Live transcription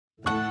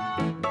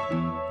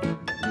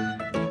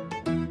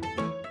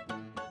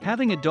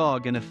Having a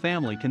dog in a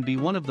family can be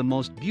one of the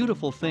most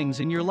beautiful things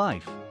in your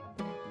life.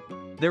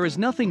 There is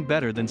nothing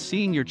better than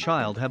seeing your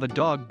child have a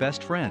dog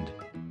best friend.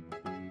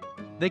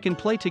 They can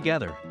play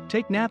together,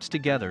 take naps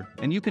together,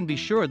 and you can be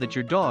sure that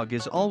your dog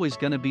is always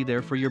gonna be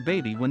there for your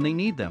baby when they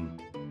need them.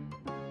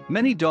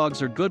 Many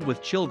dogs are good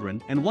with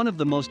children, and one of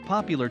the most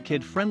popular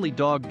kid-friendly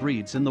dog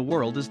breeds in the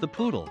world is the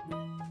Poodle.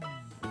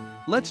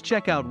 Let's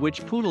check out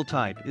which Poodle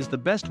type is the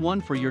best one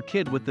for your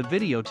kid with the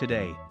video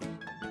today.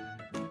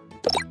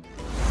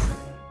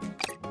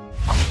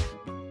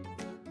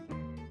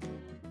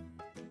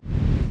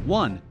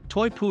 1.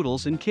 Toy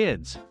Poodles and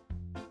Kids.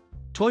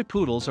 Toy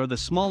Poodles are the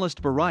smallest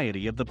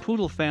variety of the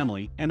Poodle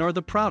family and are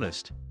the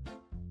proudest.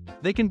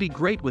 They can be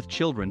great with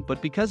children,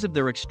 but because of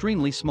their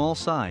extremely small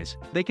size,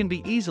 they can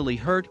be easily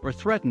hurt or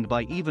threatened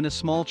by even a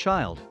small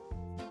child.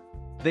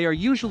 They are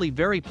usually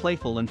very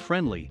playful and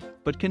friendly,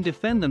 but can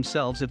defend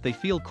themselves if they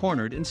feel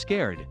cornered and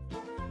scared.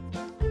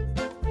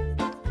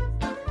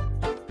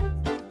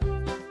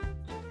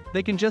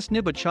 They can just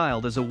nib a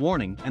child as a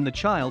warning, and the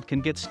child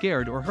can get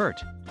scared or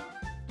hurt.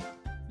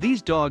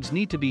 These dogs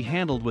need to be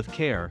handled with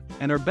care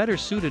and are better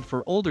suited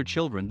for older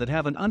children that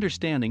have an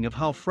understanding of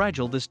how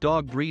fragile this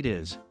dog breed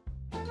is.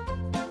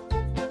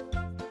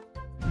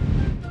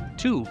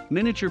 2.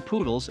 Miniature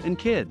Poodles and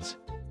Kids.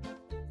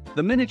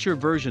 The miniature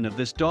version of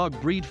this dog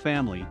breed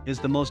family is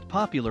the most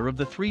popular of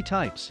the three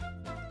types.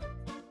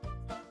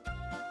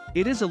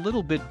 It is a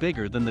little bit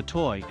bigger than the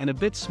toy and a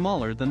bit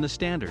smaller than the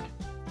standard.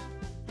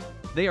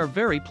 They are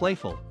very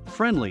playful,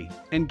 friendly,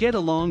 and get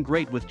along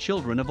great with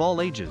children of all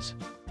ages.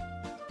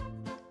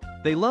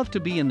 They love to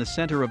be in the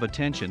center of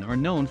attention, are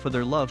known for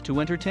their love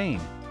to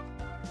entertain.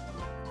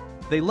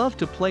 They love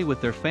to play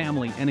with their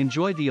family and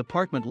enjoy the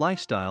apartment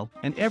lifestyle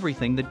and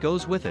everything that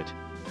goes with it.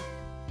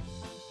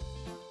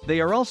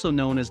 They are also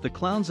known as the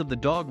clowns of the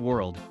dog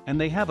world, and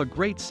they have a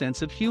great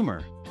sense of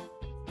humor.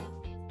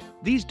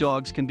 These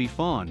dogs can be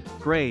fawn,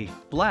 gray,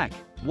 black,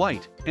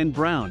 white, and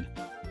brown.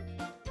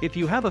 If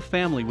you have a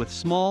family with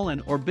small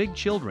or big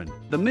children,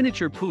 the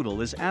miniature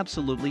poodle is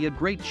absolutely a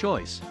great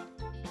choice.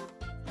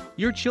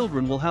 Your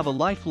children will have a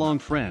lifelong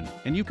friend,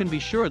 and you can be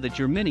sure that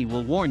your mini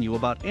will warn you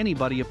about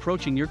anybody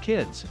approaching your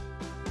kids.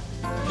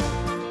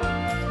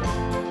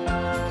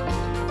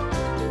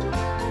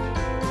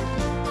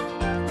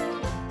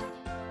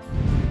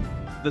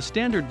 The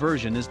standard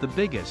version is the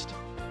biggest.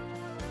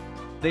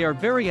 They are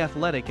very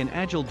athletic and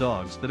agile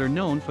dogs that are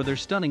known for their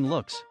stunning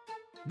looks.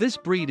 This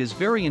breed is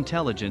very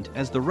intelligent,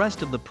 as the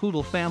rest of the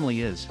poodle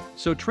family is,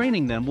 so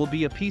training them will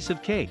be a piece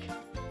of cake.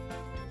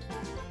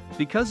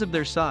 Because of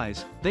their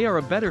size, they are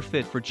a better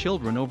fit for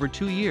children over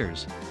 2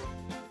 years.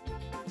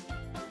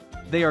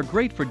 They are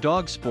great for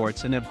dog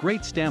sports and have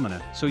great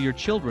stamina, so your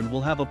children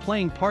will have a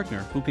playing partner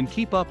who can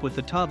keep up with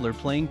the toddler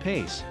playing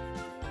pace.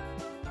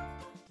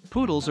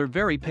 Poodles are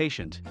very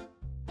patient.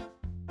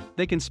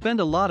 They can spend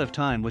a lot of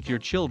time with your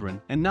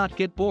children and not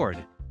get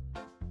bored.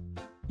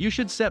 You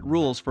should set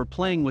rules for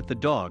playing with the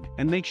dog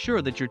and make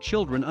sure that your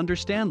children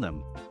understand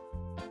them.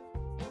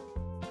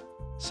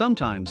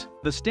 Sometimes,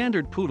 the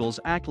standard poodles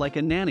act like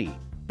a nanny.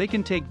 They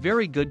can take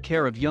very good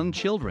care of young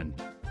children.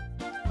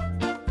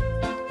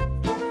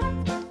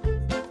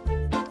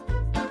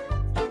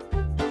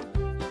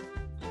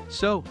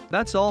 So,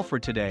 that's all for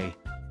today.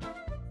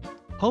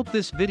 Hope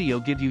this video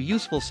give you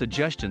useful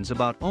suggestions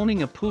about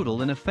owning a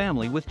poodle in a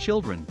family with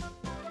children.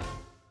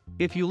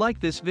 If you like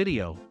this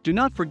video, do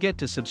not forget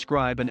to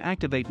subscribe and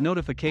activate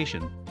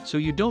notification so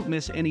you don't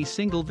miss any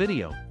single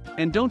video.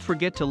 And don't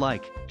forget to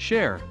like,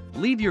 share,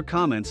 leave your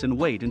comments and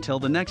wait until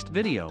the next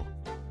video.